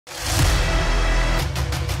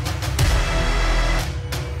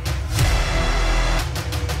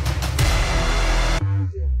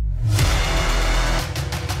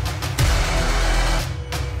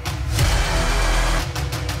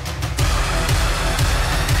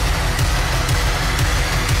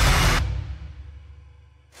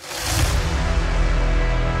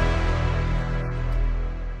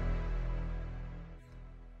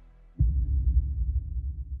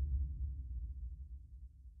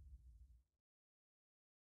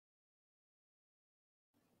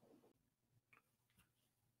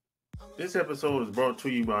This episode is brought to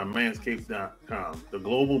you by Manscaped.com, the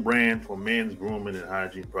global brand for men's grooming and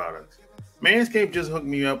hygiene products. Manscaped just hooked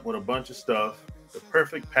me up with a bunch of stuff. The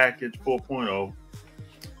Perfect Package 4.0.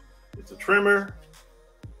 It's a trimmer.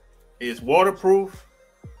 It's waterproof.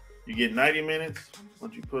 You get 90 minutes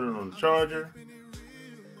once you put it on the charger.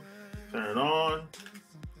 Turn it on.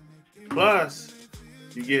 Plus,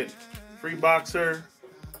 you get free boxer,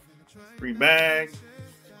 free bag,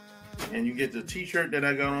 and you get the t-shirt that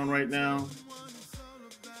I got on right now.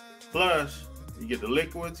 Plus, you get the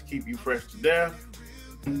liquids to keep you fresh to death.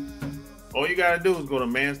 All you gotta do is go to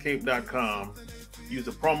manscaped.com, use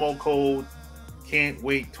the promo code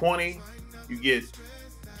CAN'TWAIT20. You get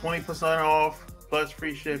 20% off, plus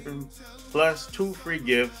free shipping, plus 2 free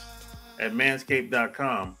gifts at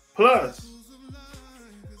manscaped.com. Plus,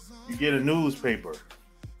 you get a newspaper.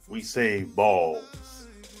 We save balls.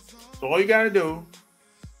 So all you gotta do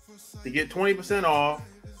to get 20% off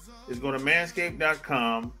is go to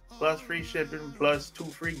manscaped.com, plus free shipping, plus 2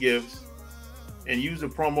 free gifts, and use the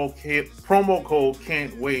promo code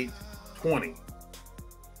CAN'TWAIT20.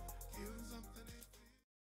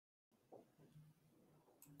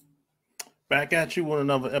 Back at you with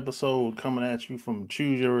another episode coming at you from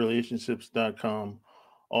ChooseYourRelationships.com,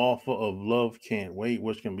 offer of Love Can't Wait,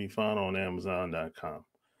 which can be found on Amazon.com.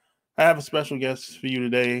 I have a special guest for you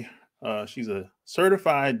today. She's a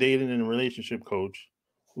certified dating and relationship coach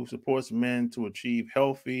who supports men to achieve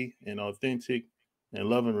healthy and authentic and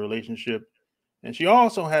loving relationship. And she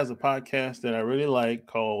also has a podcast that I really like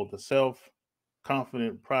called The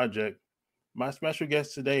Self-Confident Project. My special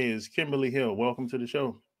guest today is Kimberly Hill. Welcome to the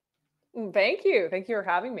show. Thank you. Thank you for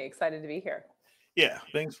having me. Excited to be here. Yeah,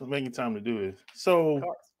 thanks for making time to do this. So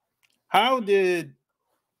first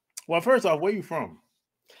off, where are you from?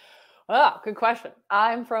 Oh, good question.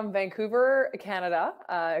 I'm from Vancouver, Canada.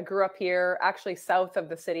 I grew up here, actually south of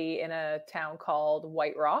the city in a town called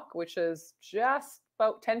White Rock, which is just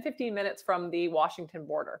about 10-15 minutes from the Washington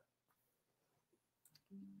border.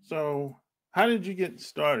 So how did you get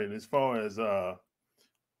started as far as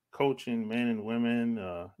coaching men and women,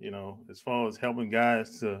 as far as helping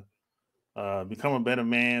guys to become a better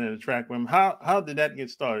man and attract women? How did that get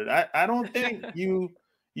started? I don't think you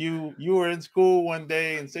were in school one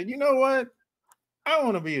day and said, you know what? I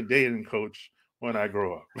want to be a dating coach when I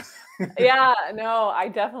grow up. Yeah, no, I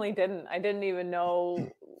definitely didn't. I didn't even know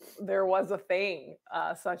there was a thing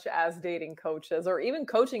such as dating coaches or even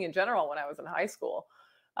coaching in general when I was in high school.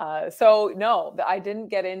 So no, I didn't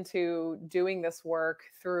get into doing this work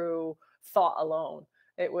through thought alone.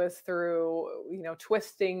 It was through,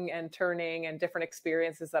 twisting and turning and different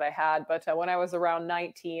experiences that I had. But when I was around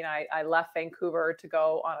 19, I left Vancouver to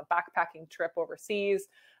go on a backpacking trip overseas.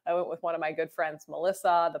 I went with one of my good friends,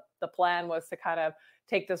 Melissa. The plan was to kind of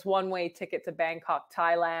take this one-way ticket to Bangkok,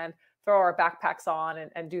 Thailand, throw our backpacks on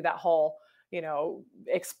and do that whole,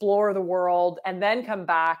 explore the world and then come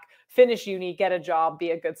back, finish uni, get a job,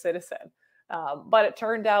 be a good citizen. But it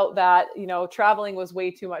turned out that, traveling was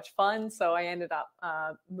way too much fun. So I ended up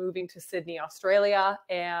moving to Sydney, Australia,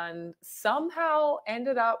 and somehow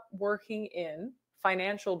ended up working in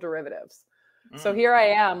financial derivatives. So here I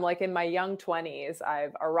am, like in my young 20s.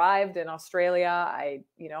 I've arrived in Australia. I,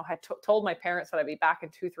 had told my parents that I'd be back in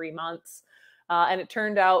 2-3 months. And it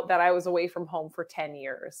turned out that I was away from home for 10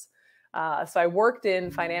 years. So I worked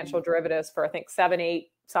in financial derivatives for, I think, 7-8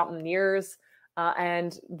 something years.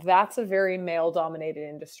 And that's a very male-dominated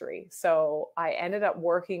industry. So I ended up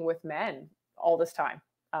working with men all this time,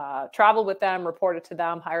 traveled with them, reported to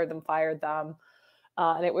them, hired them, fired them.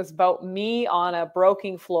 And it was about me on a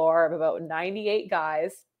broking floor of about 98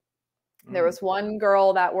 guys. There was one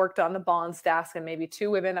girl that worked on the bonds desk and maybe 2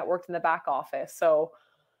 women that worked in the back office. So,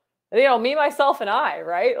 me, myself, and I,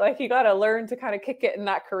 right? Like you got to learn to kind of kick it in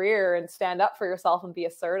that career and stand up for yourself and be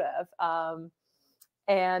assertive.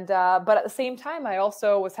 But at the same time, I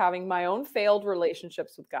also was having my own failed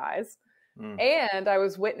relationships with guys. And I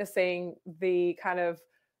was witnessing the kind of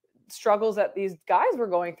struggles that these guys were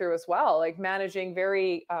going through as well, like managing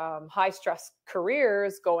very high stress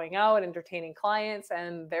careers, going out, entertaining clients,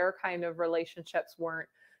 and their kind of relationships weren't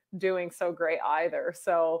doing so great either.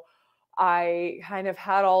 So I kind of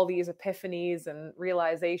had all these epiphanies and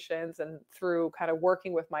realizations, and through kind of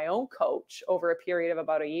working with my own coach over a period of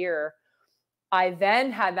about a year, I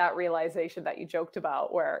then had that realization that you joked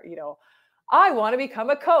about where, I want to become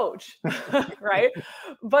a coach, right?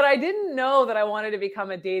 But I didn't know that I wanted to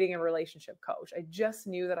become a dating and relationship coach. I just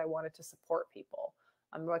knew that I wanted to support people.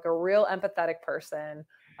 I'm like a real empathetic person.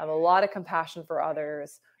 I have a lot of compassion for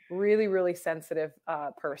others, really, really sensitive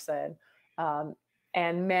person.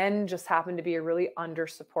 And men just happen to be a really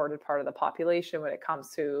under-supported part of the population when it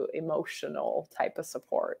comes to emotional type of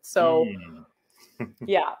support. So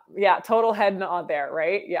yeah, total head nod there,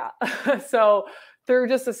 right? Yeah. So through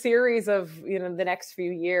just a series of, the next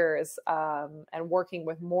few years, and working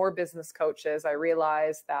with more business coaches, I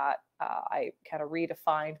realized that I kind of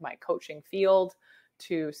redefined my coaching field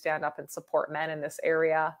to stand up and support men in this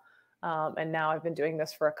area. And now I've been doing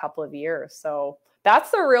this for a couple of years. So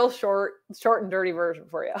that's the real short and dirty version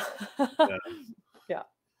for you. Yeah. Yeah.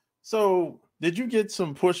 So did you get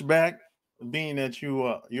some pushback being that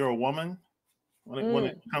you're a woman when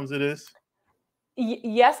it comes to this?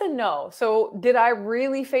 Yes and no. So did I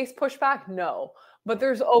really face pushback? No. But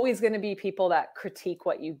there's always going to be people that critique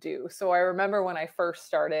what you do. So I remember when I first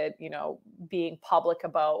started, being public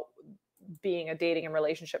about being a dating and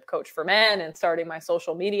relationship coach for men and starting my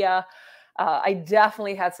social media, I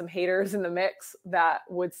definitely had some haters in the mix that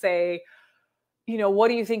would say, what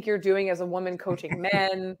do you think you're doing as a woman coaching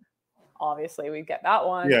men? Obviously, we get that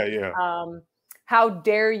one. Yeah. How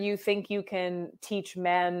dare you think you can teach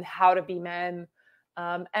men how to be men?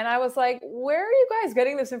 And I was like, where are you guys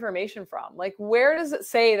getting this information from? Like, where does it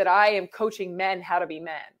say that I am coaching men how to be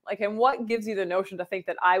men? Like, and what gives you the notion to think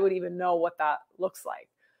that I would even know what that looks like?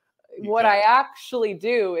 What I actually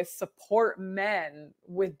do is support men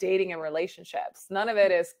with dating and relationships. None of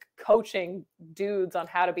it is coaching dudes on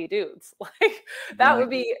how to be dudes. Like, that would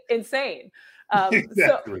be insane.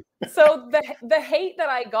 Exactly. So the hate that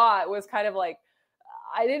I got was kind of like,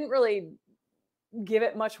 I didn't really give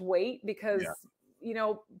it much weight because,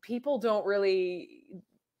 people don't really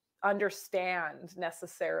understand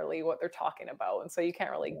necessarily what they're talking about. And so you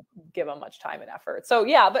can't really give them much time and effort. So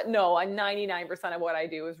yeah, but no, 99% of what I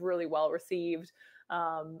do is really well received.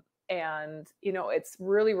 And, it's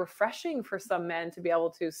really refreshing for some men to be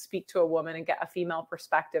able to speak to a woman and get a female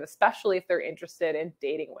perspective, especially if they're interested in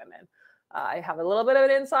dating women. I have a little bit of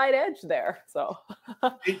an inside edge there. So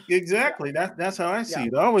exactly. That's how I see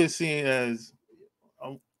it. I always see it as,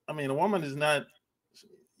 a woman is not,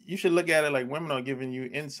 you should look at it like women are giving you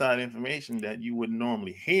inside information that you wouldn't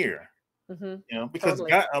normally hear, because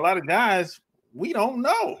Totally. a lot of guys, we don't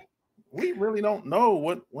know. We really don't know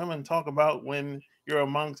what women talk about when you're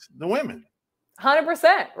amongst the women.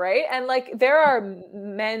 100%, right? And like, there are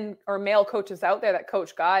men or male coaches out there that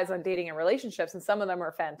coach guys on dating and relationships, and some of them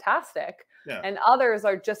are fantastic. Yeah. And others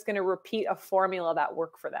are just going to repeat a formula that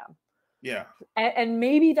worked for them. Yeah. And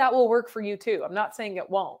maybe that will work for you too. I'm not saying it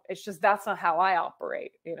won't. It's just, that's not how I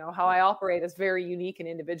operate. How I operate is very unique and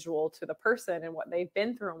individual to the person and what they've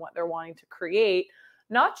been through and what they're wanting to create.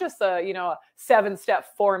 Not just a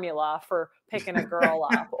 7-step formula for picking a girl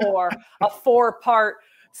up or a 4-part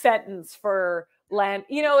sentence for land.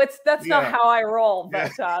 That's not how I roll,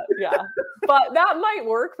 but but that might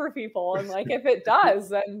work for people. And like, if it does,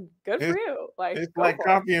 then good for you. Like, it's like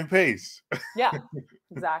copy and paste. Yeah,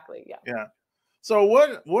 exactly. Yeah. Yeah. So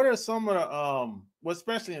what are some of the, well,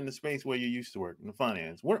 especially in the space where you used to work in the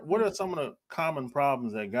finance, what are some of the common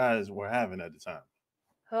problems that guys were having at the time?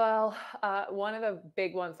 Well, one of the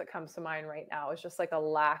big ones that comes to mind right now is just like a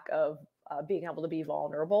lack of being able to be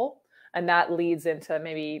vulnerable. And that leads into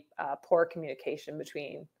maybe poor communication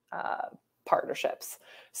between partnerships.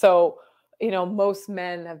 So, most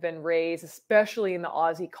men have been raised, especially in the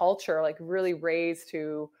Aussie culture, like really raised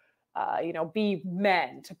to, be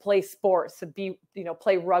men, to play sports, to be,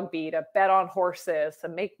 play rugby, to bet on horses, to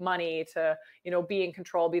make money, to, be in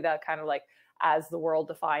control, be that kind of like, as the world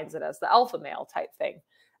defines it, as the alpha male type thing.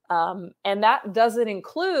 And that doesn't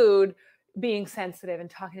include being sensitive and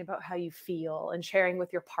talking about how you feel and sharing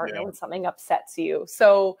with your partner when something upsets you.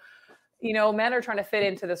 So, men are trying to fit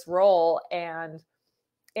into this role, and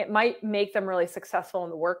it might make them really successful in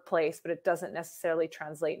the workplace, but it doesn't necessarily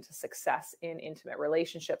translate into success in intimate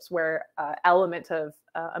relationships where element of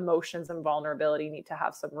emotions and vulnerability need to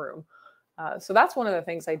have some room. So that's one of the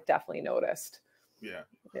things I definitely noticed. Yeah.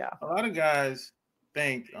 Yeah. A lot of guys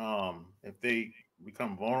think if they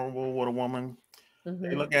become vulnerable with a woman,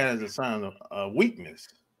 they look at it as a sign of weakness,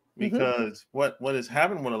 because what has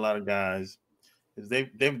happened with a lot of guys is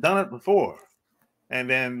they've done it before, and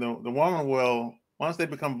then the woman will, once they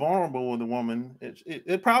become vulnerable with a woman,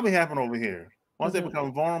 it probably happened over here. Once they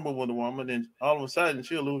become vulnerable with a woman, then all of a sudden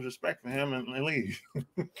she'll lose respect for him and leave.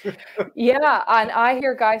 Yeah, and I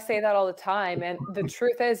hear guys say that all the time. And the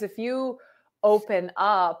truth is, if you open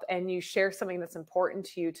up and you share something that's important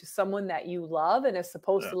to you to someone that you love and is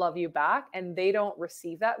supposed to love you back, and they don't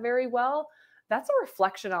receive that very well, that's a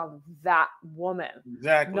reflection on that woman,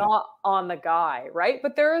 not on the guy, right?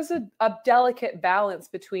 But there is a delicate balance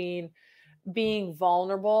between being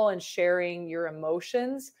vulnerable and sharing your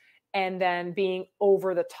emotions and then being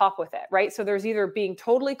over the top with it, right? So there's either being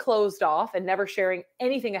totally closed off and never sharing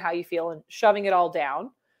anything of how you feel and shoving it all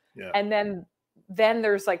down. Yeah. And then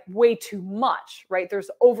there's like way too much, right? There's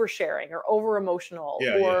oversharing or over emotional,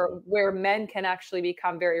 Yeah. Yeah. or where men can actually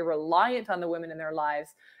become very reliant on the women in their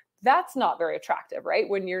lives. That's not very attractive, right?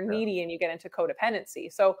 When you're Yeah. needy and you get into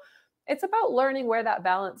codependency. So it's about learning where that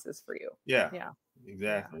balance is for you. Yeah. Yeah.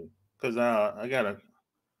 Exactly. Because I got a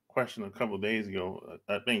question a couple of days ago.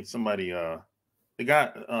 I think somebody, the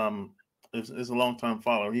guy, is a long time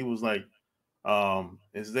follower. He was like,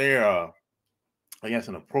 is there I guess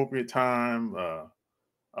an appropriate time,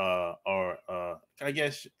 or I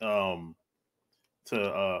guess, to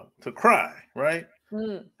cry, right?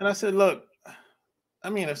 Mm, And I said, look, I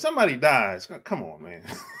mean, if somebody dies, come on, man,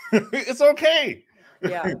 it's okay.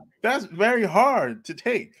 yeah. That's very hard to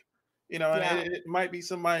take, and Yeah. it might be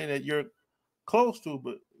somebody that you're close to,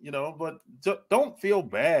 but don't feel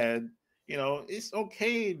bad. It's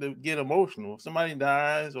okay to get emotional. If somebody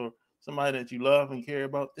dies or somebody that you love and care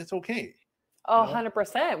about, it's okay. You know?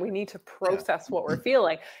 100%. We need to Yeah. process what we're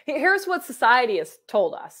feeling. Here's what society has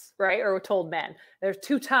told us, right? Or told men. There's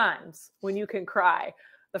 2 times when you can cry.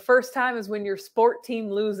 The first time is when your sport team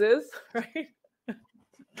loses, right?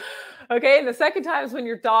 Okay. And the second time is when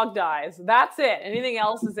your dog dies. That's it. Anything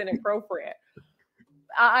else is inappropriate.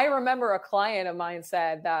 I remember a client of mine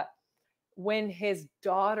said that when his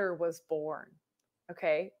daughter was born,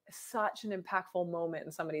 okay, such an impactful moment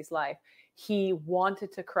in somebody's life, he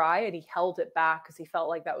wanted to cry and he held it back because he felt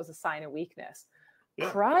like that was a sign of weakness. Yeah.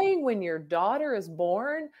 Crying when your daughter is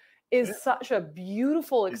born Yeah. is such a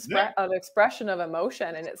beautiful Exactly. expression of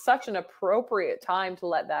emotion, and it's such an appropriate time to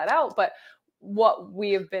let that out. But what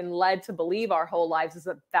we have been led to believe our whole lives is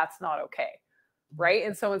that that's not okay. Right.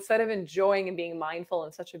 And so instead of enjoying and being mindful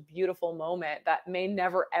in such a beautiful moment that may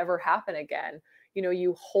never, ever happen again,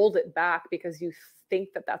 you hold it back because you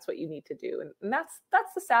think that that's what you need to do. And that's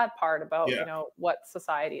the sad part about, Yeah. what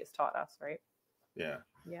society has taught us. Right. Yeah.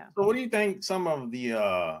 Yeah. So, what do you think some of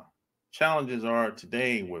the challenges are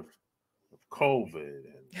today with COVID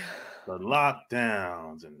and the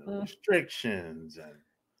lockdowns and the Mm, restrictions and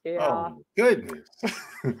oh yeah. my goodness.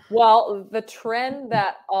 Well, the trend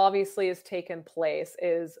that obviously has taken place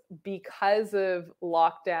is because of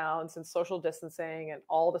lockdowns and social distancing and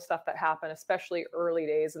all the stuff that happened, especially early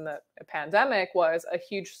days in the pandemic, was a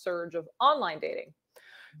huge surge of online dating.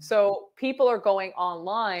 So people are going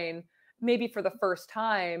online maybe for the first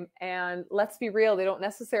time. And let's be real, they don't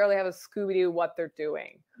necessarily have a Scooby Doo what they're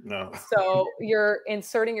doing. No. So you're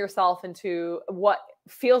inserting yourself into what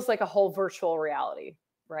feels like a whole virtual reality,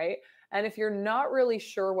 right? And if you're not really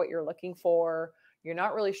sure what you're looking for, you're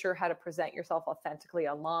not really sure how to present yourself authentically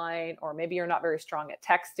online, or maybe you're not very strong at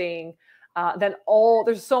texting, then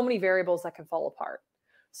there's so many variables that can fall apart.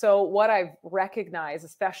 So what I've recognized,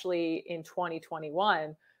 especially in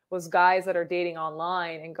 2021, was guys that are dating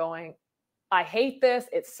online and going, I hate this.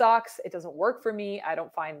 It sucks. It doesn't work for me. I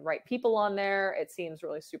don't find the right people on there. It seems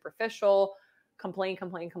really superficial. Complain,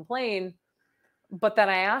 complain, complain. But then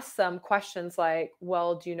I asked them questions like,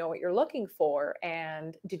 well, do you know what you're looking for?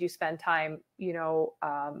 And did you spend time,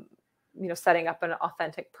 setting up an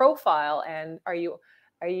authentic profile? And are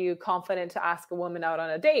you confident to ask a woman out on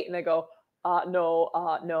a date? And they go, no,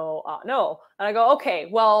 no, no. And I go, okay,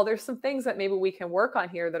 well, there's some things that maybe we can work on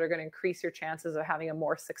here that are going to increase your chances of having a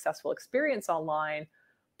more successful experience online.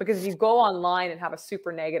 Because if you go online and have a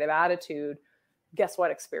super negative attitude, guess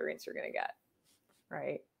what experience you're going to get,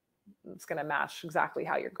 right? It's going to match exactly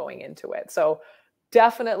how you're going into it. So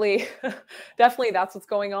definitely, definitely that's what's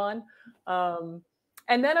going on.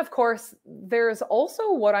 And then of course, there's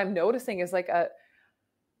also what I'm noticing is like a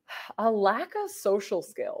lack of social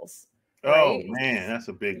skills, Oh right? man, that's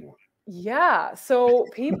a big one. Yeah. So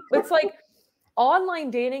it's like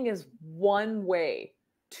online dating is one way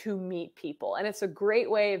to meet people. And it's a great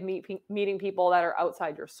way of meeting people that are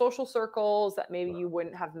outside your social circles that maybe you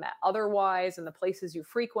wouldn't have met otherwise in the places you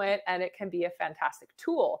frequent. And it can be a fantastic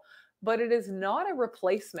tool, but it is not a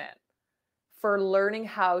replacement for learning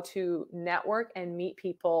how to network and meet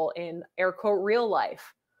people in air quote real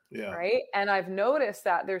life. Yeah. Right. And I've noticed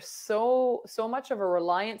that there's so much of a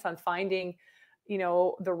reliance on finding,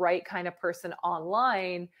 the right kind of person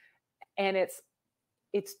online. And it's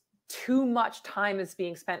too much time is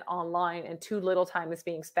being spent online and too little time is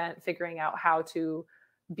being spent figuring out how to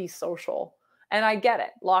be social. And I get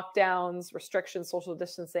it. Lockdowns, restrictions, social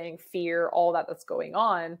distancing, fear, all that's going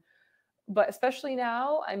on. But especially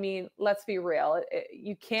now, I mean, let's be real.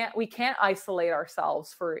 We can't isolate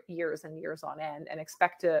ourselves for years and years on end and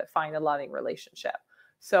expect to find a loving relationship.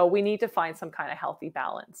 So we need to find some kind of healthy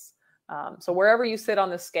balance. So wherever you sit on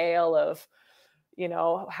the scale of, you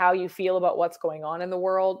know, how you feel about what's going on in the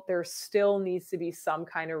world, there still needs to be some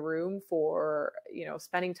kind of room for, you know,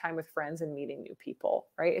 spending time with friends and meeting new people,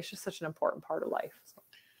 right? It's just such an important part of life. So.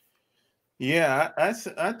 Yeah,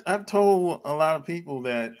 I've told a lot of people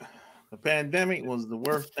that the pandemic was the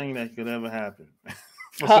worst thing that could ever happen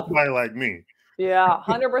for somebody like me. Yeah,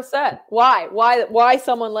 100%. Why? Why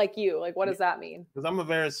someone like you? Like, what does that mean? Because I'm a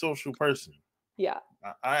very social person. Yeah.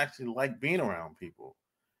 I actually like being around people.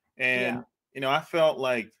 And, Yeah. you know, I felt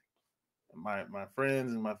like my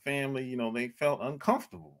friends and my family, you know, they felt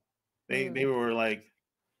uncomfortable. They were like,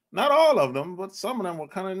 not all of them, but some of them were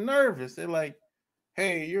kind of nervous. They're like,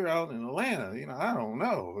 hey, you're out in Atlanta, you know, I don't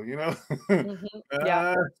know, you know.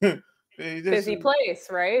 Yeah. They just, Busy place,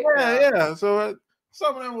 right? yeah. So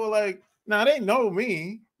some of them were like, now they know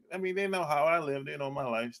me. I mean, they know how I live, they know my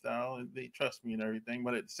lifestyle, and they trust me and everything.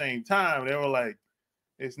 But at the same time, they were like,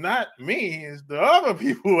 it's not me, it's the other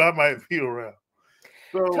people I might be around.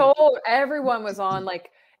 So Everyone was on,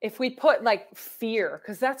 like, if we put like fear,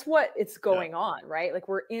 because that's what it's going on, right? Like,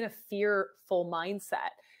 we're in a fearful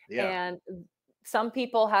mindset. yeah. And some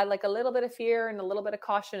people had like a little bit of fear and a little bit of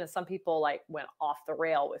caution, and some people like went off the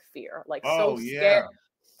rail with fear, like so Oh scared, yeah.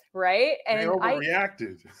 right? They And I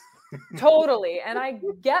overreacted. totally, and I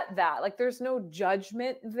get that. Like, there's no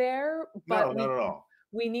judgment there, No, but not at all.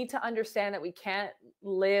 we need to understand that we can't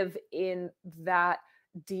live in that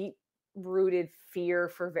deep rooted fear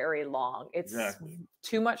for very long. It's Exactly.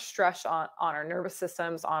 too much stress on our nervous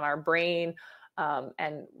systems, on our brain.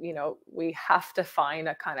 And, you know, we have to find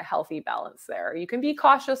a kind of healthy balance there. You can be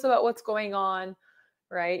cautious about what's going on,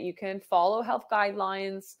 right? You can follow health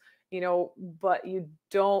guidelines, you know, but you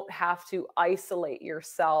don't have to isolate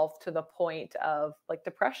yourself to the point of like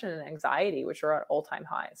depression and anxiety, which are at all-time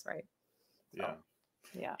highs, right? Yeah.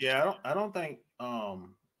 So, yeah. Yeah, I don't think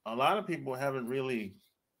a lot of people haven't really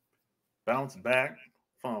bounced back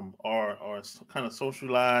from or kind of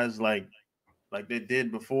socialized like they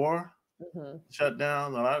did before Hmm. shut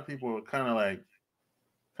down. A lot of people were kind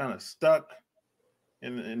of stuck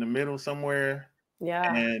in the middle somewhere.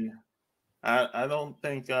 Yeah. And I don't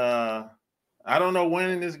think I don't know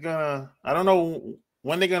when it's gonna I don't know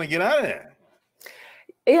when they're gonna get out of that.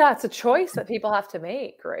 Yeah, it's a choice that people have to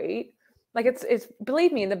make, right? Like, it's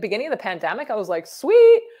believe me, in the beginning of the pandemic, I was like,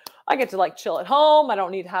 sweet, I get to like chill at home. I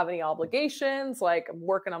don't need to have any obligations. Like, I'm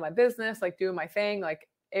working on my business, like doing my thing. Like,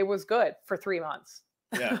 it was good for 3 months.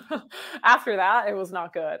 Yeah, After that, it was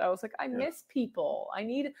not good. I was like, I yeah, miss people. I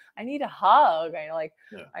need a hug.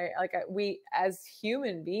 yeah, We as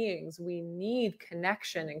human beings, we need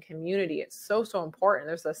connection and community. It's so, so important.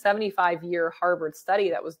 There's a 75-year Harvard study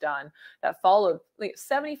that was done that followed like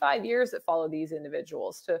 75 years that followed these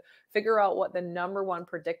individuals to figure out what the number one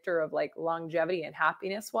predictor of like longevity and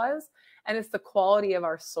happiness was. And it's the quality of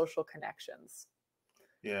our social connections,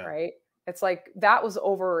 yeah, right? It's like that was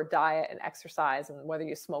over diet and exercise and whether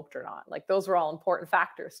you smoked or not. Like, those were all important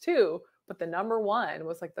factors too. But the number one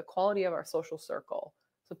was like the quality of our social circle.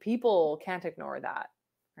 So people can't ignore that,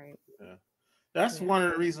 right? yeah. That's Yeah. one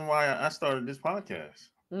of the reasons why I started this podcast,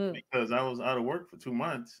 Mm. because I was out of work for 2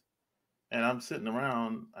 months and I'm sitting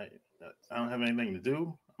around. I don't have anything to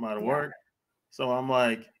do. I'm out of Yeah. work, so I'm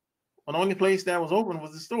like, well, the only place that was open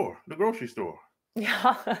was the store, the grocery store.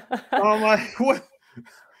 Yeah. So I'm like,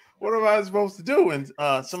 what am I supposed to do? And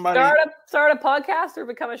somebody, Start a podcast or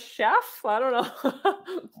become a chef. I don't know.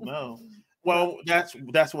 no, No. well,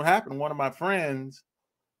 that's what happened. One of my friends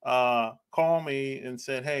called me and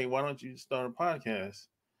said, hey, why don't you start a podcast?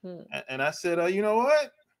 Hmm. And I said, you know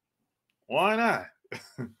what? Why not?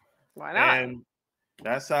 Why not? And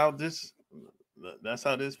that's how this that's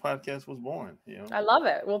how this podcast was born. You know. I love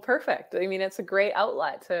it. Well, perfect. I mean, it's a great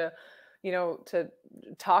outlet to, you know, to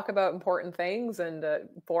talk about important things and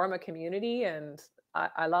form a community. And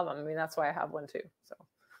I love them. I mean, that's why I have one too. So,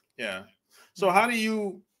 Yeah. So how do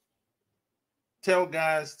you tell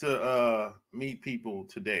guys to meet people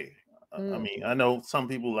today? I mm. mean, I know some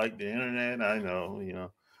people like the internet. I know, you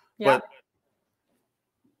know, Yeah. but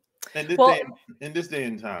in this Well, day in this day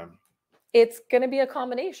and time, it's going to be a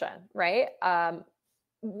combination, right?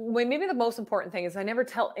 Maybe the most important thing is I never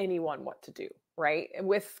tell anyone what to do, right? And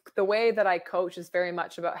with the way that I coach is very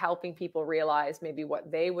much about helping people realize maybe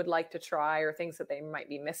what they would like to try or things that they might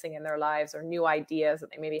be missing in their lives or new ideas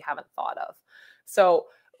that they maybe haven't thought of. So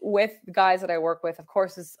with the guys that I work with, of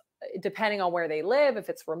course, is depending on where they live, if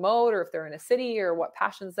it's remote or if they're in a city or what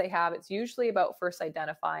passions they have, it's usually about first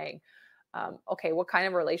identifying okay, what kind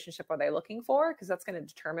of relationship are they looking for? Because that's going to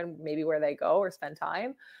determine maybe where they go or spend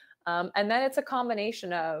time. And then it's a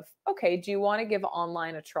combination of, okay, do you want to give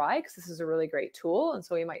online a try? Because this is a really great tool. And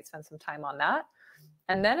so we might spend some time on that.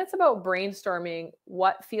 And then it's about brainstorming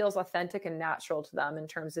what feels authentic and natural to them in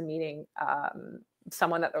terms of meeting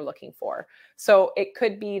someone that they're looking for. So it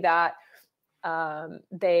could be that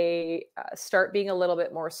they start being a little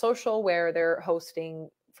bit more social, where they're hosting,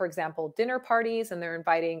 for example, dinner parties, and they're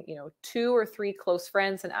inviting, 2 or 3 close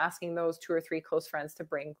friends and asking those 2 or 3 close friends to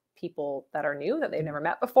bring people that are new that they've never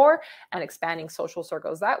met before, and expanding social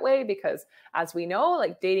circles that way. Because as we know,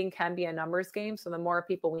 like, dating can be a numbers game. So the more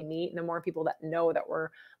people we meet and the more people that know that we're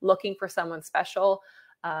looking for someone special,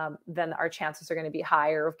 then our chances are going to be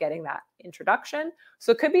higher of getting that introduction.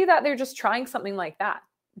 So it could be that they're just trying something like that.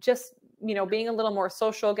 Just, being a little more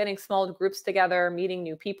social, getting small groups together, meeting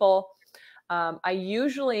new people. I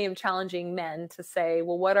usually am challenging men to say,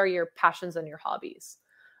 well, what are your passions and your hobbies?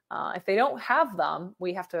 If they don't have them,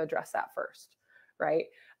 we have to address that first, right?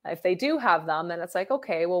 If they do have them, then it's like,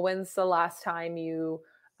 okay, well, when's the last time you,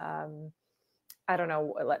 I don't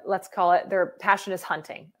know, let's call it, their passion is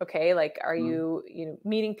hunting. Okay. Like, are you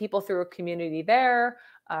meeting people through a community there?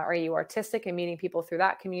 Are you artistic and meeting people through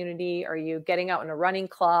that community? Are you getting out in a running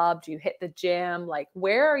club? Do you hit the gym? Like,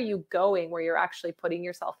 where are you going where you're actually putting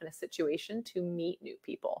yourself in a situation to meet new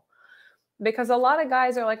people? Because a lot of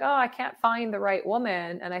guys are like, oh, I can't find the right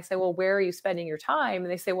woman. And I say, well, where are you spending your time? And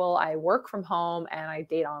they say, well, I work from home and I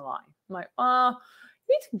date online. I'm like,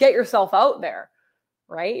 you need to get yourself out there.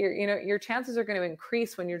 Right? Your chances are going to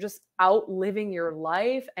increase when you're just out living your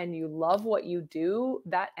life and you love what you do.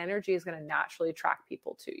 That energy is going to naturally attract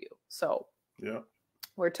people to you. So yeah,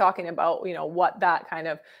 we're talking about, what that kind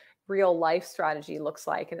of real life strategy looks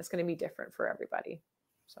like. And it's going to be different for everybody.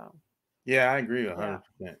 So, yeah, I agree 100%.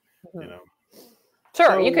 Mm-hmm. Sure.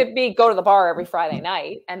 So, you could go to the bar every Friday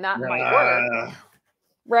night and that might work.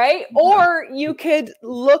 Right. Or you could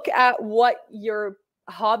look at what your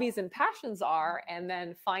hobbies and passions are and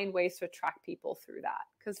then find ways to attract people through that,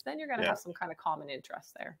 because then you're going to have some kind of common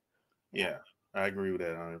interest there. Yeah, I agree with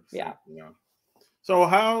that 100%. Yeah. So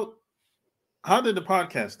how did the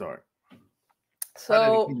podcast start?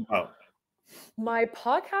 So my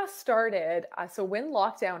podcast started, so when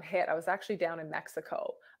lockdown hit, I was actually down in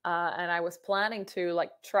Mexico, and I was planning to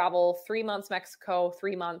travel 3 months Mexico,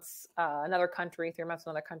 3 months another country, 3 months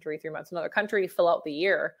another country, 3 months another country, fill out the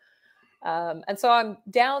year. And so I'm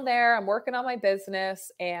down there, I'm working on my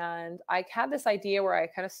business, and I had this idea where I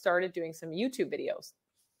kind of started doing some YouTube videos,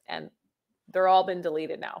 and they're all been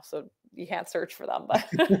deleted now. So you can't search for them, but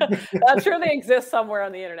I'm sure they exist somewhere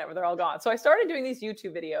on the internet where they're all gone. So I started doing these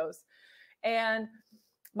YouTube videos, and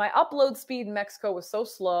my upload speed in Mexico was so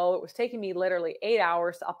slow. It was taking me literally 8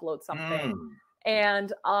 hours to upload something.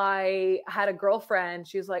 And I had a girlfriend.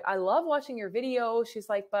 She was like, I love watching your videos. She's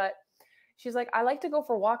like, I like to go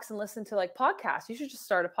for walks and listen to podcasts. You should just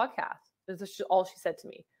start a podcast. That's just all she said to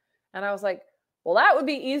me. And I was like, well, that would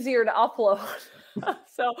be easier to upload.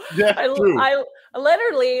 So I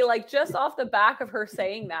literally, just off the back of her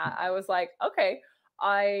saying that, I was like, okay,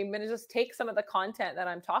 I'm going to just take some of the content that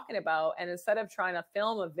I'm talking about, and instead of trying to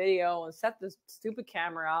film a video and set this stupid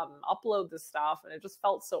camera up and upload this stuff, and it just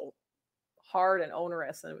felt so hard and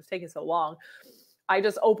onerous and it was taking so long, I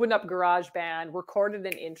just opened up GarageBand, recorded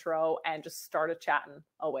an intro, and just started chatting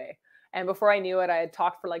away. And before I knew it, I had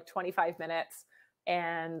talked for 25 minutes,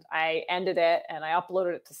 and I ended it and I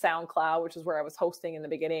uploaded it to SoundCloud, which is where I was hosting in the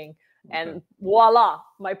beginning. Okay. And voila,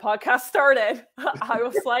 my podcast started. I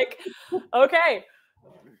was like, okay,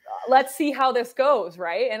 let's see how this goes.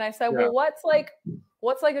 Right. And I said, well,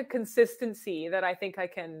 what's a consistency that I think I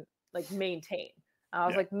can maintain? I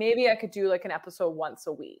was like, maybe I could do an episode once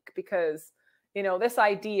a week, because this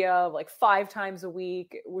idea of 5 times a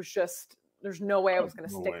week, it was just, there's no way I was going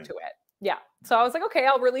to stick to it. Yeah. So I was like, okay,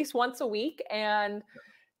 I'll release once a week. And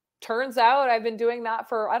turns out I've been doing that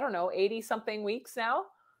for, 80 something weeks now.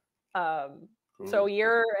 So a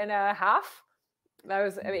year and a half, I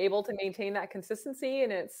was able to maintain that consistency,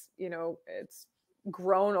 and it's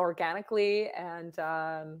grown organically. And,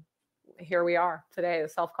 here we are today. The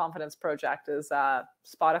Self-Confidence Project is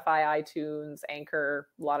Spotify, iTunes, Anchor,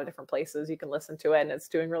 a lot of different places you can listen to it, and it's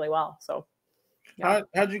doing really well. So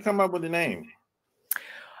how'd you come up with the name?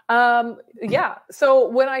 So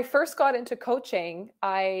when I first got into coaching,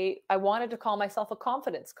 I wanted to call myself a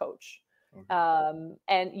confidence coach.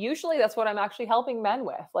 And usually that's what I'm actually helping men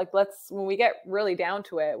with. When we get really down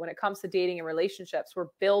to it, when it comes to dating and relationships, we're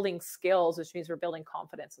building skills, which means we're building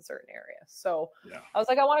confidence in certain areas. So I was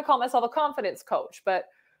like, I want to call myself a confidence coach, but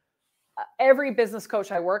every business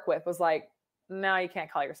coach I work with was like, no, you can't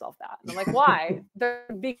call yourself that. And I'm like, why?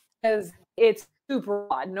 Because it's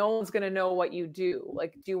broad. No one's going to know what you do.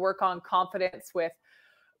 Like, do you work on confidence with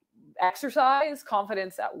exercise,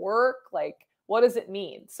 confidence at work? Like, what does it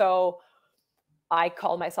mean? So I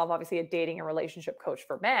call myself obviously a dating and relationship coach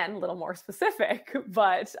for men, a little more specific,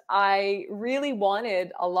 but I really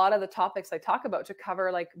wanted a lot of the topics I talk about to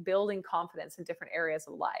cover like building confidence in different areas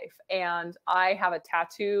of life. And I have a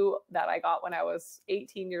tattoo that I got when I was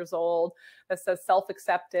 18 years old that says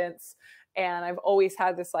self-acceptance. And I've always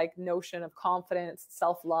had this like notion of confidence,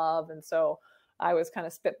 self-love. And so I was kind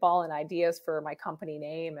of spitballing ideas for my company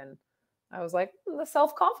name. And I was like, the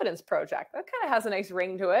Self-Confidence Project. That kind of has a nice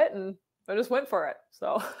ring to it. And I just went for it.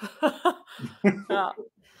 So yeah.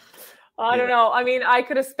 I don't know. I mean, I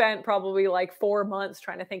could have spent probably like 4 months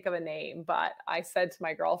trying to think of a name, but I said to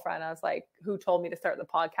my girlfriend, I was like, who told me to start the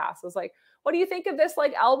podcast? I was like, what do you think of this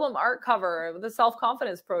like album art cover, the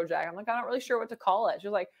Self-Confidence Project? I'm like, I'm not really sure what to call it. She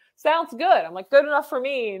was like, sounds good. I'm like, good enough for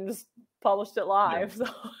me, and just published it live. Yeah.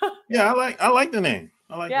 So Yeah, I like the name.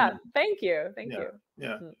 I like yeah, the name. thank you. Thank you.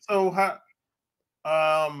 Yeah. So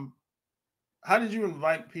how did you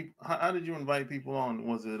invite people? How did you invite people on?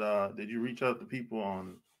 Was it did you reach out to people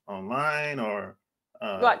online or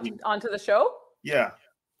What, onto the show? Yeah.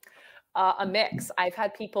 A mix. I've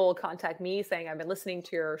had people contact me saying, I've been listening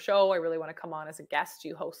to your show. I really want to come on as a guest. Do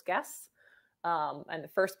you host guests? And the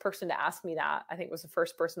first person to ask me that, I think, was the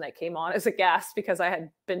first person that came on as a guest, because I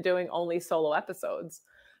had been doing only solo episodes.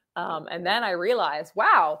 And then I realized,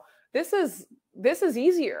 wow, this is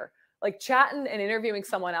easier. Like chatting and interviewing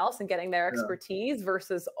someone else and getting their expertise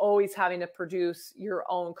versus always having to produce your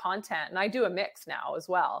own content. And I do a mix now as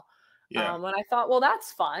well. Yeah. And I thought, well,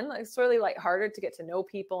 that's fun. It's really lighthearted to get to know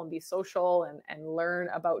people and be social and learn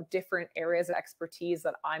about different areas of expertise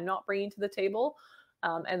that I'm not bringing to the table.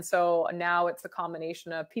 And so now it's a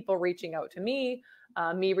combination of people reaching out to me,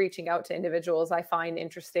 me reaching out to individuals I find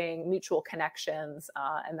interesting, mutual connections.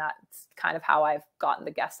 And that's kind of how I've gotten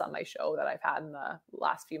the guests on my show that I've had in the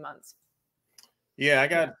last few months. Yeah,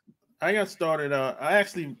 I got started. I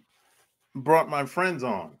actually brought my friends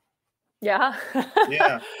on. Yeah.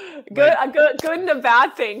 Yeah. Good and a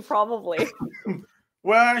bad thing, probably.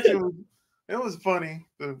 Well, actually, it was funny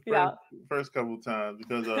the first couple of times,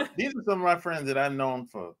 because these are some of my friends that I've known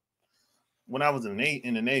for when I was in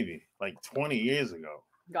the Navy, like 20 years ago.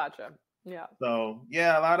 Gotcha. Yeah. So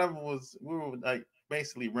yeah, a lot of it we were like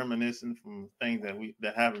basically reminiscing from things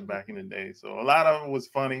that happened back in the day. So a lot of it was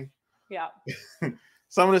funny. Yeah.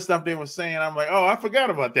 Some of the stuff they were saying, I'm like, oh, I forgot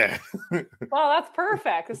about that. Well, that's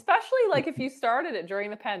perfect. Especially like if you started it during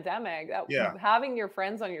the pandemic, having your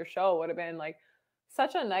friends on your show would have been like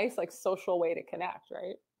such a nice like social way to connect,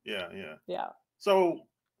 right? Yeah. So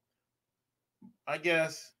I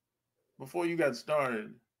guess before you got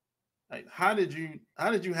started, like, how did you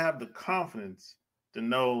have the confidence to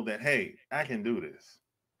know that, hey, I can do this?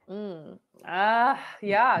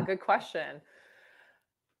 Yeah, good question.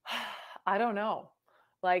 I don't know.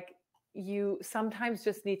 Like, you sometimes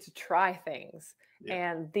just need to try things.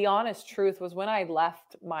 Yeah. And the honest truth was, when I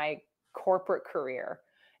left my corporate career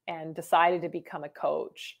and decided to become a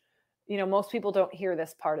coach, you know, most people don't hear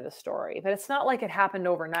this part of the story, but it's not like it happened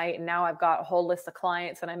overnight and now I've got a whole list of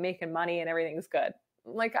clients and I'm making money and everything's good.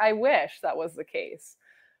 Like, I wish that was the case.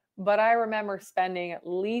 But I remember spending at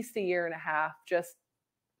least 1.5 years just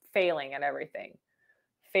failing at everything.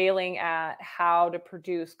 Failing at how to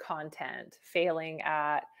produce content, failing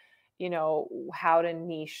at, you know, how to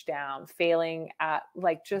niche down, failing at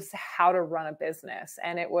like just how to run a business.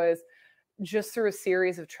 And it was just through a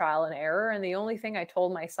series of trial and error. And the only thing I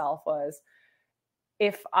told myself was,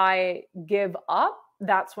 if I give up,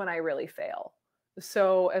 that's when I really fail.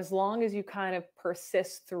 So as long as you kind of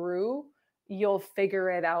persist through, you'll figure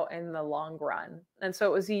it out in the long run. And so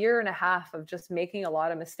it was 1.5 years of just making a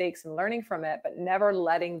lot of mistakes and learning from it, but never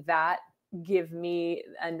letting that give me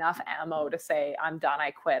enough ammo to say, I'm done,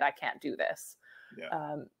 I quit, I can't do this.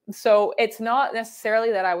 Yeah. So it's not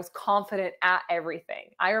necessarily that I was confident at everything.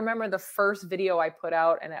 I remember the first video I put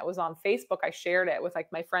out, and it was on Facebook. I shared it with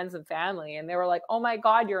like my friends and family, and they were like, oh my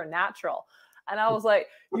God, you're a natural. And I was like,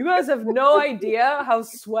 you guys have no idea how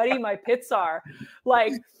sweaty my pits are.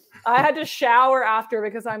 Like, I had to shower after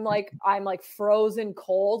because I'm like frozen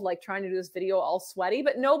cold, like trying to do this video all sweaty,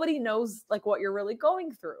 but nobody knows like what you're really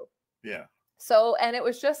going through. Yeah. So, and it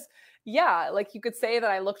was just, like you could say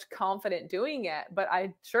that I looked confident doing it, but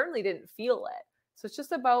I certainly didn't feel it. So it's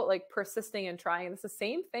just about like persisting and trying. And it's the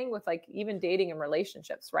same thing with like even dating and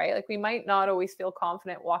relationships, right? Like, we might not always feel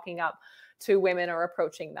confident walking up to women or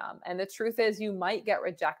approaching them. And the truth is, you might get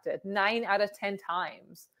rejected 9 out of 10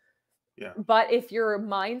 times. Yeah. But if your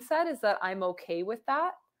mindset is that I'm okay with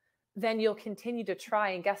that, then you'll continue to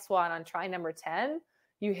try. And guess what? On try number 10,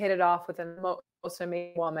 you hit it off with the most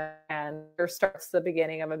amazing woman, and there starts the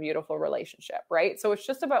beginning of a beautiful relationship, right? So it's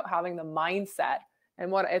just about having the mindset,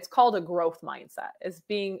 and what it's called a growth mindset, is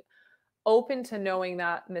being open to knowing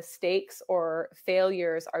that mistakes or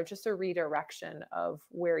failures are just a redirection of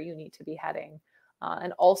where you need to be heading.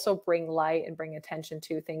 And also bring light and bring attention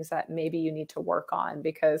to things that maybe you need to work on,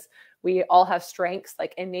 because we all have strengths,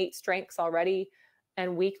 like innate strengths already,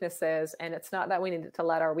 and weaknesses. And it's not that we need to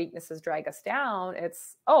let our weaknesses drag us down.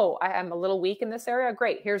 It's, oh, I am a little weak in this area.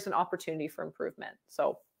 Great. Here's an opportunity for improvement.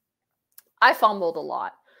 So I fumbled a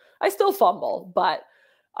lot. I still fumble, but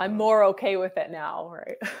I'm more okay with it now.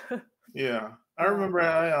 Right. Yeah. I remember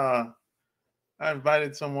I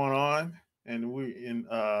invited someone on, and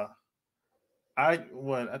I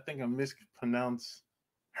think I mispronounced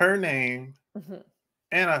her name,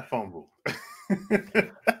 and I fumbled.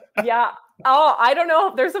 Yeah. Oh, I don't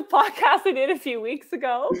know. There's a podcast I did a few weeks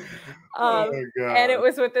ago. Oh my God. And it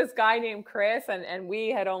was with this guy named Chris, and we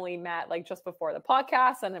had only met like just before the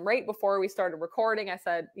podcast. And then right before we started recording, I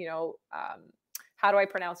said, how do I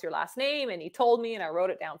pronounce your last name? And he told me, and I wrote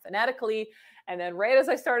it down phonetically. And then right as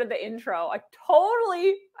I started the intro, I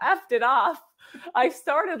totally effed it off. I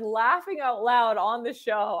started laughing out loud on the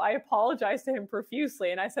show. I apologized to him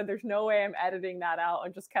profusely. And I said, there's no way I'm editing that out,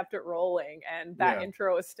 and just kept it rolling. And that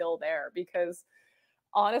intro is still there, because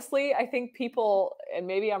honestly, I think people, and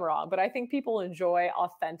maybe I'm wrong, but I think people enjoy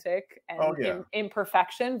authentic and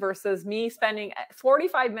imperfection versus me spending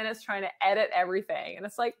 45 minutes trying to edit everything. And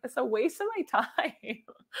it's like, it's a waste of my time.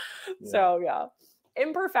 So yeah,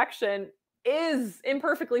 imperfection is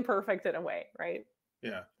imperfectly perfect in a way, right?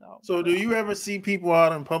 Yeah. So do you ever see people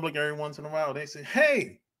out in public every once in a while? They say,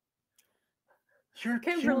 hey, you're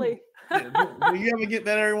Kimberly. Cute. Do you ever get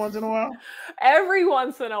that every once in a while? Every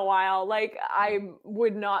once in a while. Like, I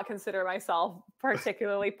would not consider myself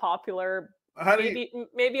particularly popular.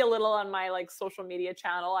 Maybe a little on my like social media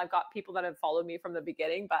channel. I've got people that have followed me from the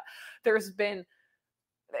beginning, but there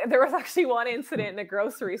was actually one incident in the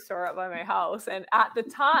grocery store up by my house. And at the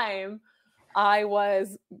time I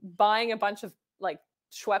was buying a bunch of like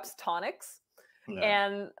Schweppes tonics.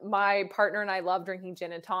 And my partner and I love drinking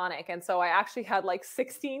gin and tonic. And so I actually had like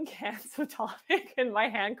 16 cans of tonic in my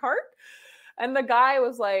hand cart. And the guy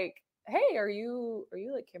was like, hey, are you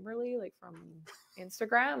like Kimberly, like from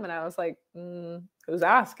Instagram? And I was like, who's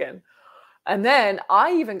asking? And then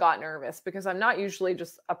I even got nervous, because I'm not usually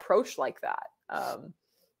just approached like that.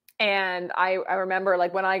 And I remember,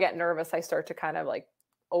 like, when I get nervous, I start to kind of like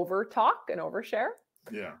over talk and overshare.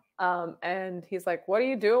 Yeah. And he's like, what are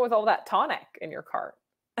you doing with all that tonic in your cart?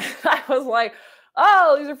 I was like,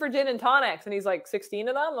 oh, these are for gin and tonics. And he's like, 16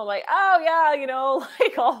 of them? I'm like, oh yeah,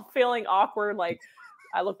 like all feeling awkward. Like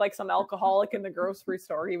I look like some alcoholic in the grocery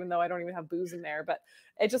store, even though I don't even have booze in there. But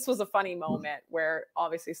it just was a funny moment where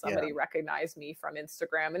obviously somebody recognized me from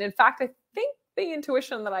Instagram. And in fact, I think the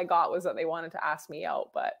intuition that I got was that they wanted to ask me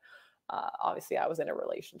out, but obviously I was in a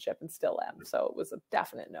relationship and still am. So it was a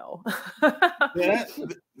definite no.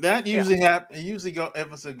 That usually happens. Usually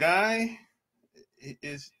if it's a guy,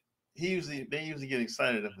 they usually get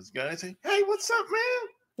excited if it's a guy. They say, hey, what's up,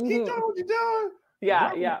 man? Keep doing what you're doing.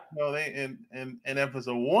 Yeah. No, and if it's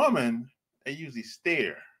a woman, they usually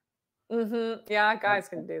stare. Yeah, guys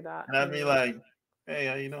can do that. And I'd be like, hey,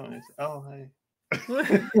 how you doing? They say, oh, hey.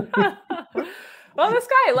 Well, this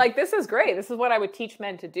guy, like, this is great. This is what I would teach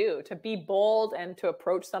men to do, to be bold and to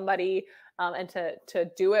approach somebody and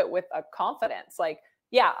to do it with a confidence. Like,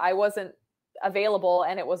 yeah, I wasn't available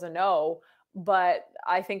and it was a no, but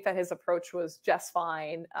I think that his approach was just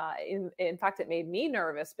fine. In fact, it made me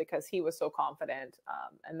nervous because he was so confident.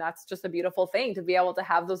 And that's just a beautiful thing, to be able to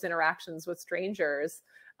have those interactions with strangers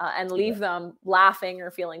and leave them laughing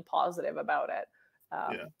or feeling positive about it.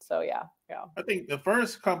 So yeah. I think the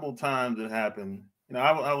first couple times it happened,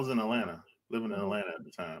 I was in Atlanta, living in Atlanta at the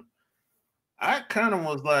time. I kind of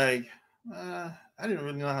was like, I didn't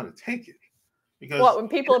really know how to take it, because when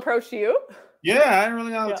people approach you? Yeah, I didn't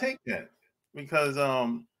really know how to take that, because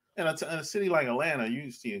in a city like Atlanta, you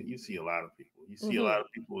see a lot of people. You see a lot of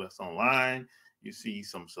people that's online. You see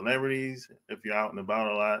some celebrities if you're out and about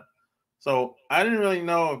a lot. So I didn't really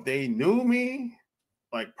know if they knew me,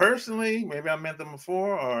 like personally. Maybe I met them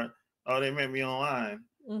before, or they met me online.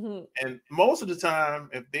 And most of the time,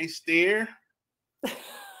 if they stare,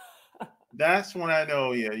 that's when I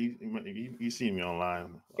know, you see me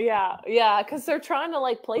online. Yeah, because they're trying to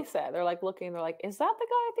like place it. They're like looking. They're like, is that the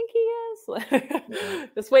guy I think he is?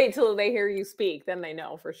 Just wait till they hear you speak, then they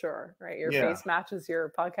know for sure, right? Your face matches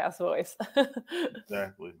your podcast voice.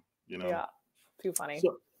 Exactly. Yeah, too funny.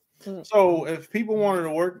 So if people wanted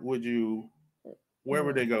to work with you, where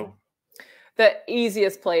would they go? The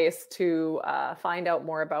easiest place to find out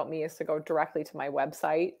more about me is to go directly to my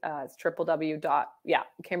website. It's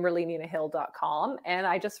www.kimberlyninahill.com. And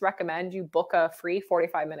I just recommend you book a free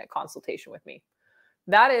 45-minute consultation with me.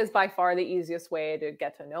 That is by far the easiest way to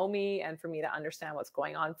get to know me and for me to understand what's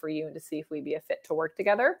going on for you and to see if we'd be a fit to work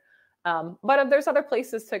together. But if there's other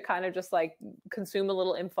places to kind of just like consume a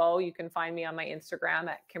little info, you can find me on my Instagram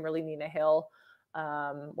at Kimberly Nina Hill,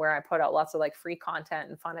 where I put out lots of like free content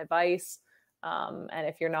and fun advice. And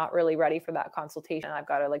if you're not really ready for that consultation, I've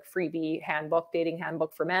got a like freebie handbook, dating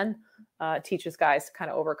handbook for men, teaches guys to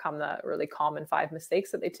kind of overcome the really common 5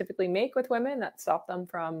 mistakes that they typically make with women that stop them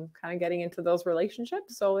from kind of getting into those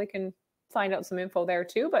relationships. So they can find out some info there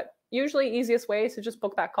too. But usually easiest way is to just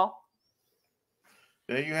book that call.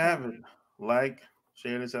 There you have it. Like,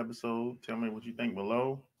 share this episode. Tell me what you think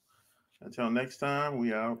below. Until next time,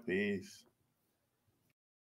 we out. Peace.